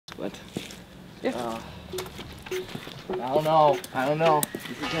but yeah. I don't know.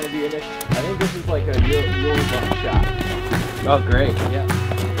 This is gonna be an. I think this is like a your shot. Oh, great. Yeah.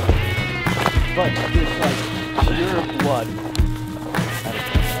 But just like pure blood.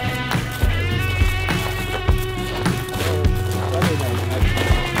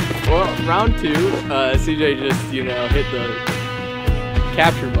 Well, round 2, CJ just, you know, hit the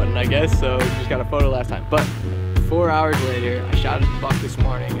capture button, I guess, so just got a photo last time. But 4 hours later, I shot a buck this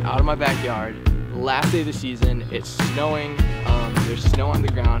morning out of my backyard. Last day of the season, it's snowing, there's snow on the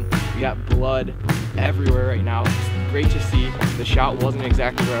ground, we got blood everywhere right now. It's great to see. The shot wasn't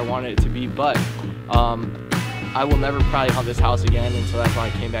exactly where I wanted it to be, but I will never probably hunt this house again, and so that's why I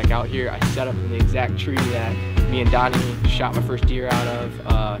came back out here. I set up in the exact tree that me and Donnie shot my first deer out of.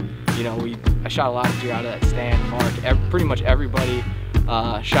 You know, I shot a lot of deer out of that stand. Mark, pretty much everybody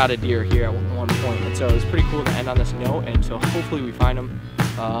shot a deer here at one point, and so it was pretty cool to end on this note, and so hopefully we find them.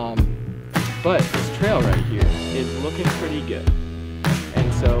 But this trail right here is looking pretty good,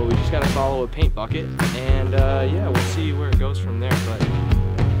 and so we just got to follow a paint bucket, and yeah, we'll see where it goes from there, but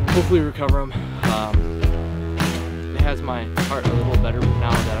hopefully recover them. It has my heart a little better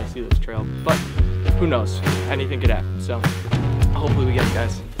now that I see this trail, but who knows, anything could happen, so hopefully we get it,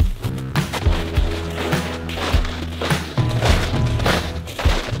 guys.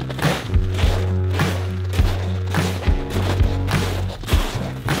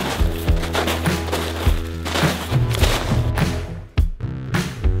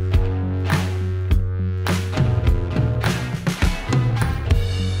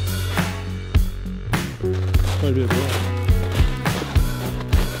 Quite a bit of blood.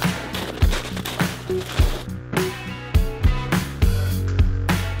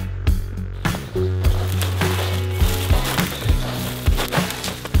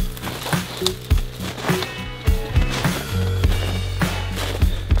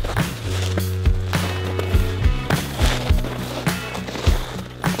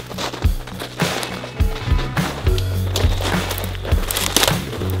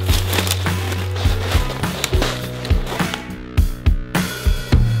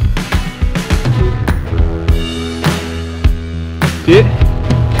 Yeah.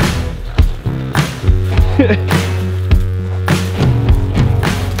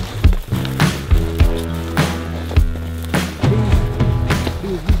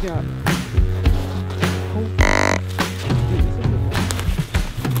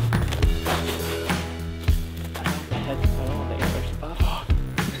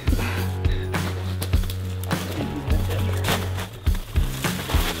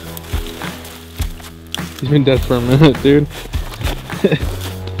 He's been dead for a minute, dude.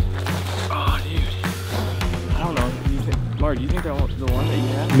 Oh, dude. I don't know. Mark, do you think that was the one that you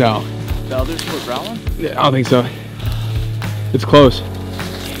had? No. The others were brown one? Yeah, I don't think so. It's close.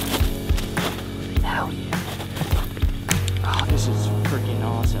 Hell yeah. Oh, this is freaking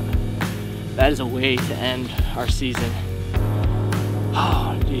awesome. That is a way to end our season.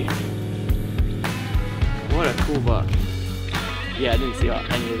 Oh, dude. What a cool buck. Yeah, I didn't see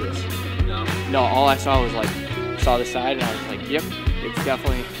any of this. No. No, all I saw was like, saw the side and I was like, yep, it's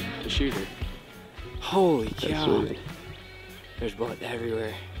definitely the shooter. Holy cow. There's blood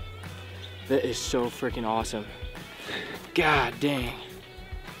everywhere. That is so freaking awesome. God dang.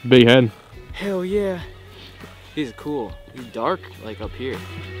 Big head. Hell yeah. He's cool. He's dark, like up here.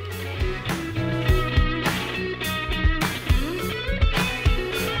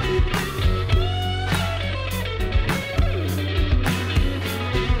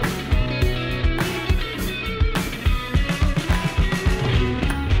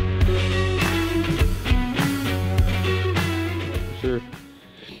 Sure.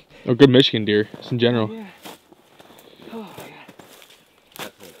 Oh, good Michigan deer, just in general. Yeah. Oh my god.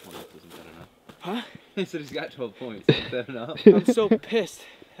 Got 12 points, isn't that enough? Huh? He said he's got 12 points, isn't that enough? I'm so pissed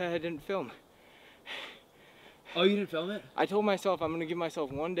that I didn't film. Oh, you didn't film it? I told myself I'm gonna give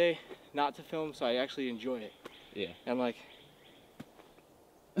myself one day not to film so I actually enjoy it. Yeah. And I'm like,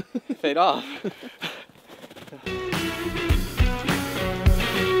 fade off.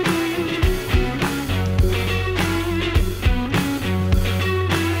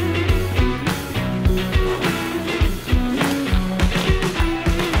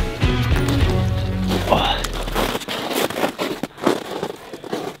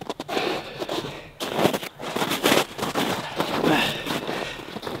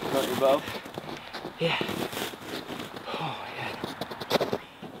 Yeah. Oh, yeah.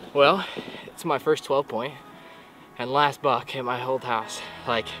 Well, it's my first 12 point and last buck at my old house.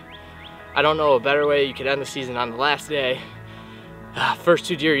 Like, I don't know a better way you could end the season on the last day. First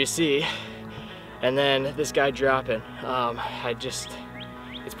 2 deer you see, and then this guy dropping.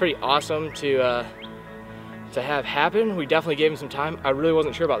 It's it's pretty awesome to have happen. We definitely gave him some time. I really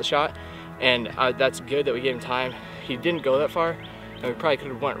wasn't sure about the shot, and that's good that we gave him time. He didn't go that far, and we probably could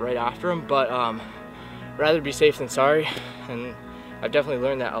have went right after him, but rather be safe than sorry. And I've definitely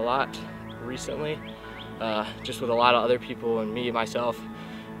learned that a lot recently, just with a lot of other people and myself,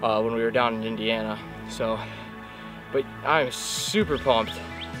 when we were down in Indiana. So, but I'm super pumped.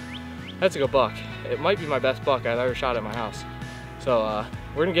 That's a good buck. It might be my best buck I've ever shot at my house. So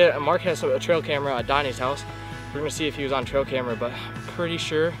we're gonna get, Mark has a trail camera at Donnie's house. We're gonna see if he was on trail camera, but I'm pretty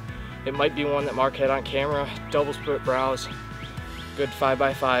sure it might be one that Mark had on camera. Double split brows, good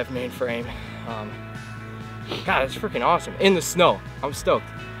 5x5 main frame. God, it's freaking awesome. In the snow, I'm stoked.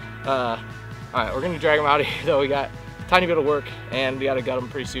 All right, we're gonna drag him out of here though. We got a tiny bit of work, and we gotta gut him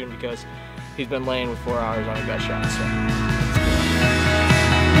pretty soon because he's been laying with 4 hours on his best shot. So.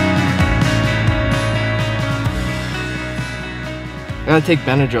 I gotta take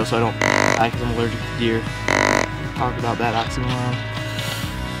Benadryl so I don't die because I'm allergic to deer. Talk about that oxymoron.